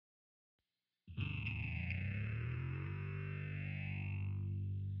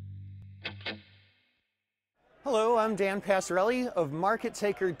Hello, I'm Dan Passarelli of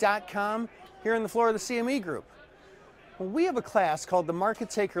MarketTaker.com here on the floor of the CME Group. Well, we have a class called the Market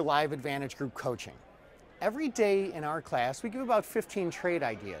Taker Live Advantage Group Coaching. Every day in our class, we give about 15 trade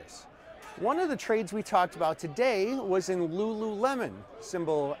ideas. One of the trades we talked about today was in Lululemon,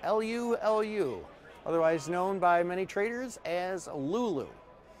 symbol LULU, otherwise known by many traders as Lulu.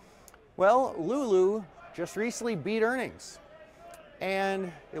 Well, Lulu just recently beat earnings,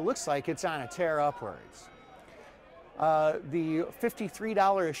 and it looks like it's on a tear upwards. The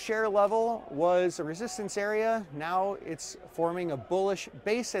 $53 a share level was a resistance area. Now it's forming a bullish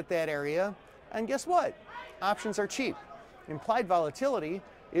base at that area. And guess what? Options are cheap. Implied volatility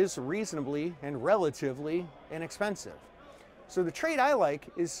is reasonably and relatively inexpensive. So the trade I like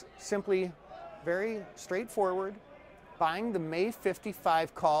is simply very straightforward, buying the May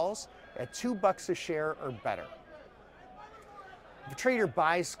 55 calls at $2 a share or better. If a trader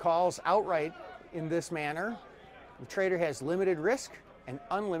buys calls outright in this manner, the trader has limited risk and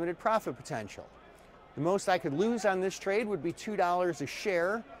unlimited profit potential. The most I could lose on this trade would be $2 a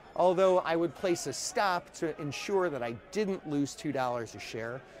share, although I would place a stop to ensure that I didn't lose $2 a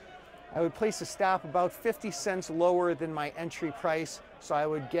share. I would place a stop about 50 cents lower than my entry price, so I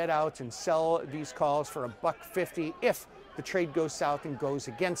would get out and sell these calls for $1.50 if the trade goes south and goes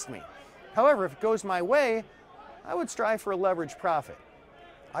against me. However, if it goes my way, I would strive for a leverage profit.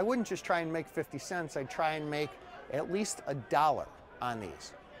 I wouldn't just try and make 50 cents, I'd try and make at least $1 on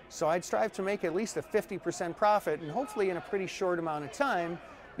these. So I'd strive to make at least a 50% profit, and hopefully in a pretty short amount of time,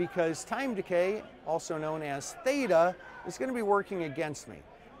 because time decay, also known as theta, is going to be working against me.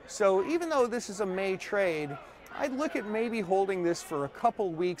 So even though this is a May trade, I'd look at maybe holding this for a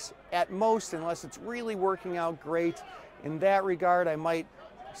couple weeks at most, unless it's really working out great. In that regard, I might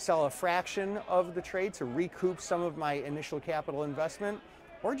sell a fraction of the trade to recoup some of my initial capital investment,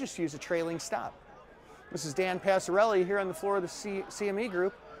 or just use a trailing stop. This is Dan Passarelli here on the floor of the CME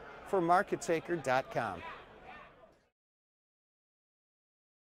Group for MarketTaker.com.